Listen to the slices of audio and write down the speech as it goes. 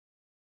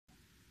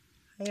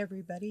Hey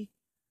everybody.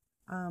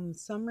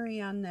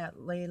 Summary on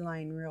that ley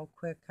line real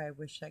quick. I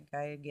wish that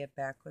guy would get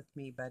back with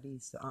me, but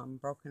he's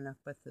broken up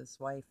with his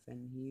wife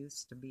and he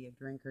used to be a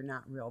drinker,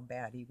 not real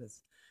bad. He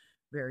was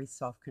very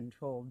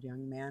self-controlled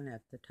young man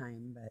at the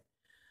time, but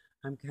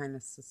I'm kind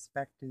of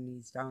suspecting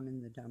he's down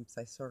in the dumps.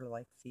 I sort of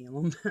like feel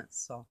him.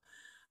 So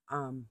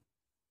um,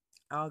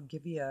 I'll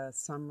give you a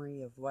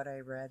summary of what I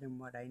read and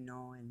what I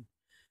know and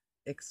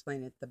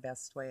explain it the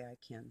best way I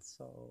can.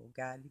 So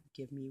God,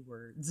 give me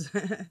words.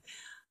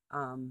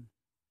 um,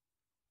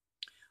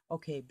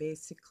 Okay,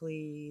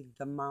 basically,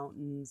 the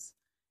mountains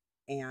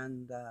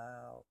and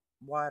the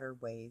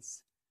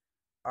waterways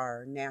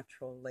are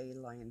natural ley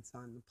lines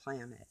on the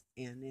planet.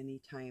 And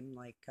anytime,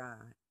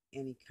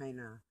 any kind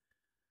of,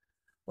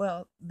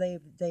 well,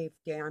 they've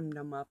dammed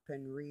them up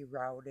and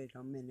rerouted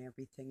them and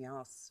everything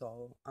else.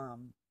 So,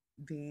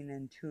 being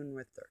in tune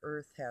with the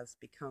earth has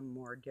become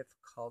more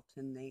difficult,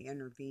 and they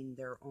intervene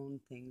their own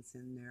things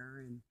in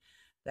there and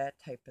that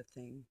type of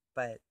thing.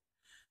 But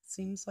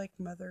seems like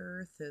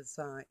Mother Earth is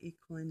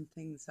equaling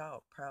things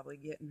out, probably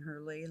getting her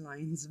ley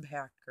lines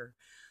back or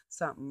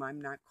something.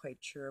 I'm not quite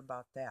sure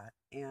about that.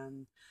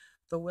 And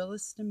the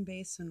Williston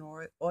Basin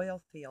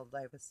oil field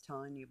I was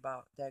telling you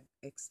about that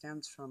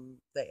extends from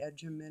the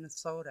edge of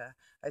Minnesota,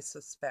 I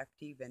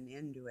suspect even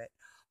into it,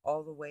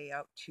 all the way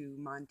out to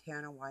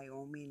Montana,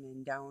 Wyoming,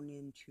 and down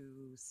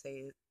into,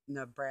 say,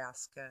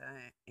 Nebraska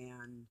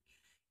and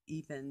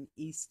even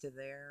east of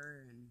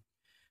there. And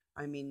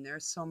I mean,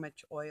 there's so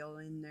much oil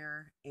in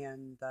there,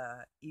 and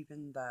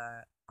even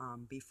the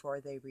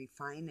before they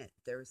refine it,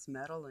 there's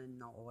metal in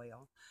the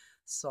oil.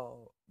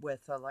 So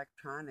with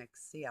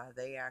electronics, yeah,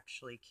 they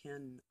actually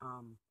can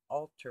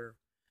alter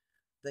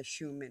the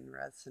Schumann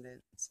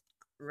resonance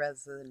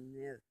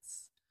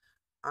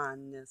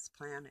on this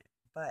planet.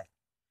 But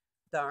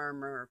the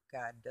armor of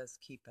God does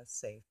keep us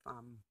safe.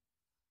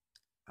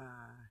 Uh,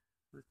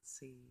 let's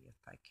see if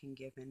I can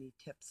give any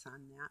tips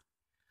on that.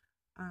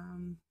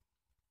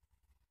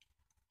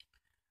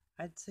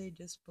 I'd say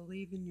just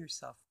believe in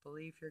yourself.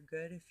 Believe you're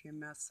good. If you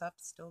mess up,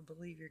 still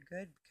believe you're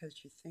good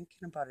because you're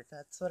thinking about it.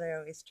 That's what I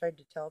always tried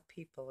to tell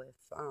people. If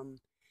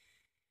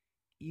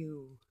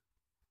you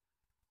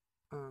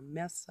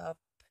mess up,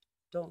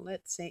 don't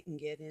let Satan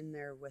get in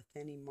there with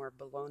any more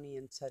baloney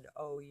and said,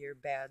 "Oh, you're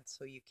bad,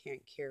 so you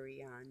can't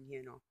carry on,"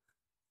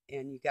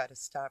 and you got to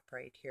stop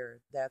right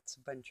here. That's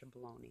a bunch of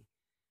baloney.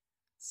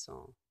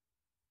 So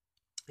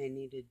I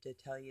needed to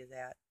tell you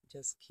that.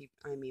 Just keep,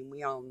 I mean,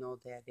 we all know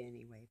that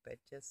anyway, but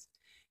just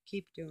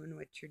keep doing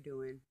what you're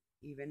doing.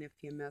 Even if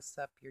you mess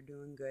up, you're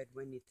doing good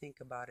when you think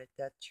about it.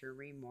 That's your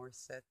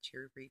remorse, that's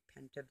your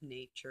repentive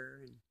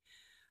nature,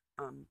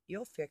 and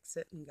you'll fix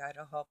it, and God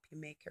will help you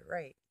make it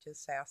right.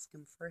 Just ask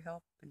Him for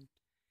help, and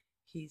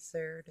He's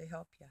there to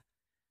help you.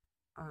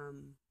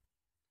 Um,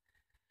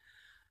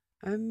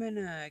 I'm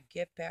gonna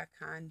get back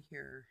on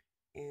here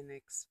and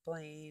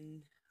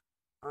explain.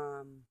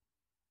 Um,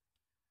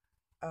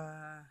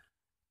 uh,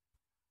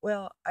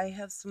 Well, I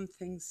have some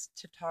things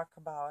to talk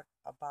about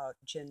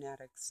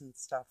genetics and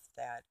stuff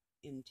that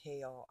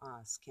entail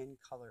skin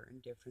color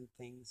and different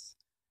things.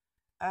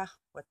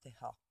 What the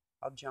hell?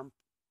 I'll jump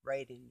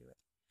right into it.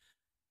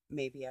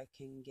 Maybe I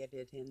can get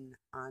it in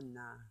on.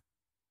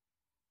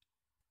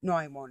 No,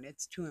 I won't.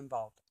 It's too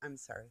involved. I'm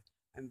sorry.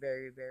 I'm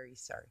very, very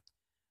sorry.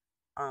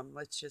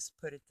 Let's just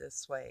put it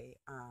this way.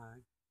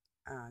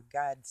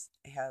 God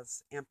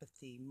has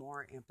empathy,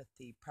 more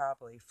empathy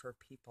probably for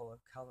people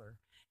of color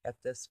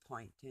at this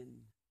point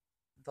in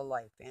the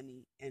life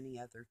any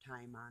other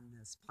time on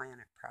this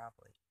planet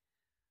probably.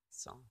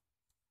 So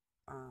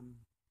um,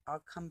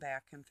 I'll come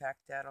back. In fact,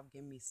 that'll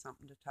give me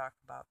something to talk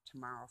about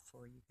tomorrow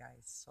for you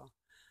guys. So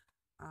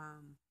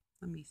um,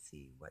 let me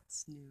see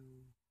what's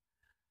new.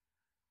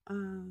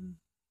 Um,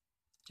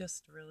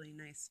 just a really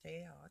nice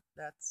day out.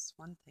 That's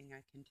one thing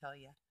I can tell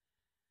you.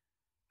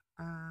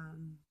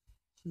 Um,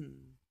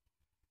 hmm.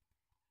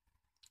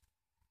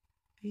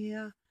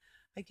 Yeah,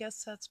 I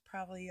guess that's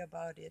probably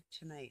about it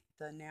tonight.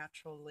 The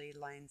natural ley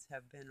lines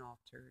have been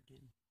altered,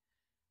 and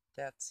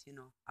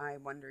I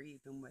wonder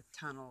even with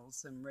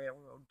tunnels and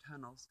railroad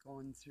tunnels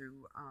going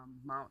through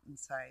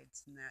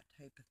mountainsides and that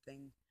type of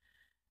thing,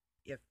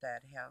 if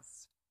that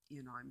has,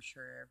 I'm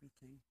sure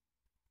everything,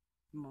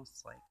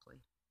 most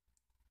likely.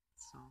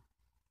 So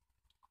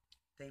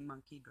they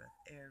monkeyed with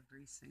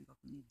every single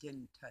thing,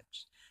 didn't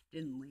touch,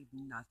 didn't leave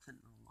nothing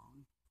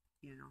alone,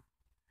 you know.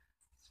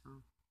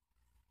 So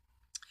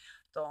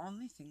the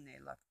only thing they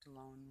left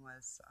alone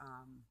was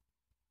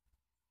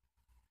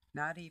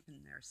not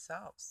even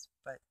themselves,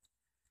 but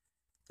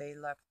they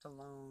left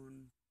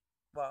alone,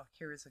 well,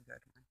 here's a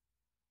good one,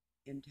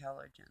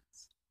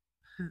 intelligence.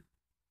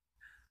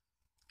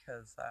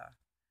 Because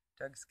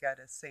Doug's got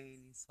a saying,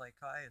 he's like,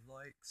 I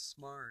like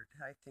smart.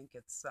 I think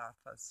it's off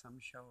of some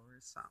show or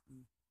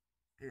something.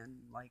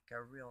 And like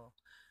a real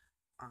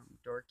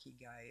dorky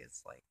guy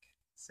is like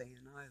saying,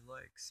 I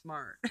like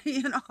smart.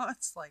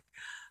 It's like,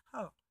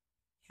 oh,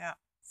 yeah,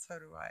 so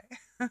do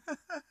I.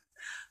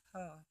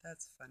 Oh,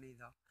 that's funny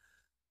though.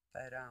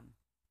 But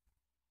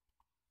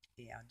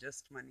Yeah,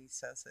 just when he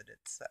says it, it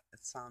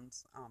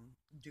sounds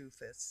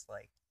doofus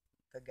like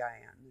the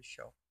guy on the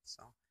show.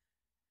 So,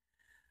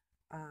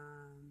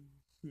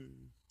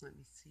 let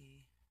me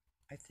see.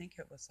 I think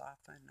it was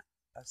often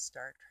a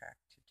Star Trek,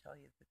 to tell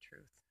you the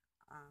truth.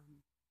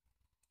 Um,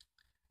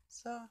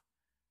 so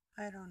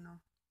I don't know.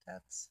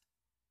 That's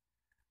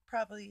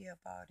probably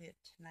about it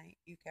tonight,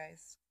 you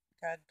guys.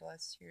 God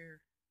bless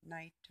your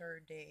night or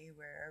day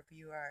wherever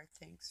you are.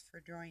 Thanks for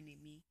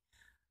joining me.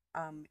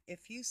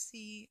 If you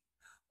see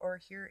or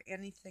hear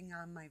anything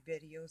on my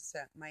videos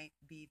that might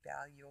be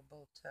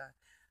valuable to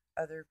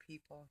other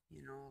people,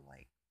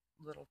 like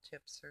little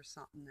tips or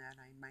something that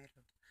I might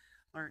have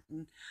learned,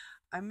 and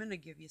I'm going to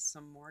give you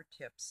some more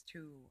tips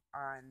too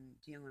on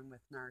dealing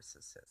with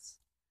narcissists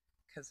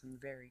because I'm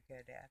very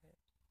good at it.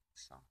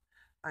 So,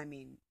 I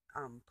mean,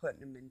 putting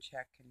them in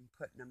check and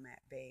putting them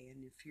at bay.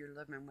 And if you're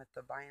living with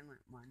the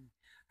violent one,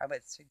 I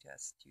would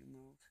suggest you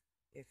move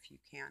if you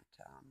can't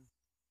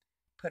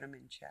put them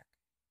in check.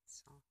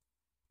 So,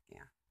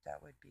 yeah,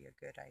 that would be a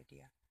good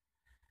idea.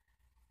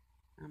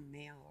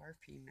 Male or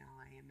female,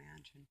 I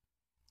imagine.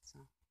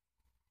 So,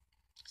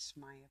 it's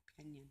my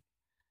opinion.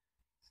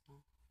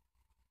 So,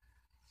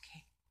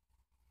 okay.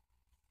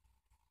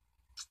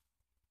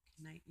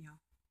 Good night, y'all.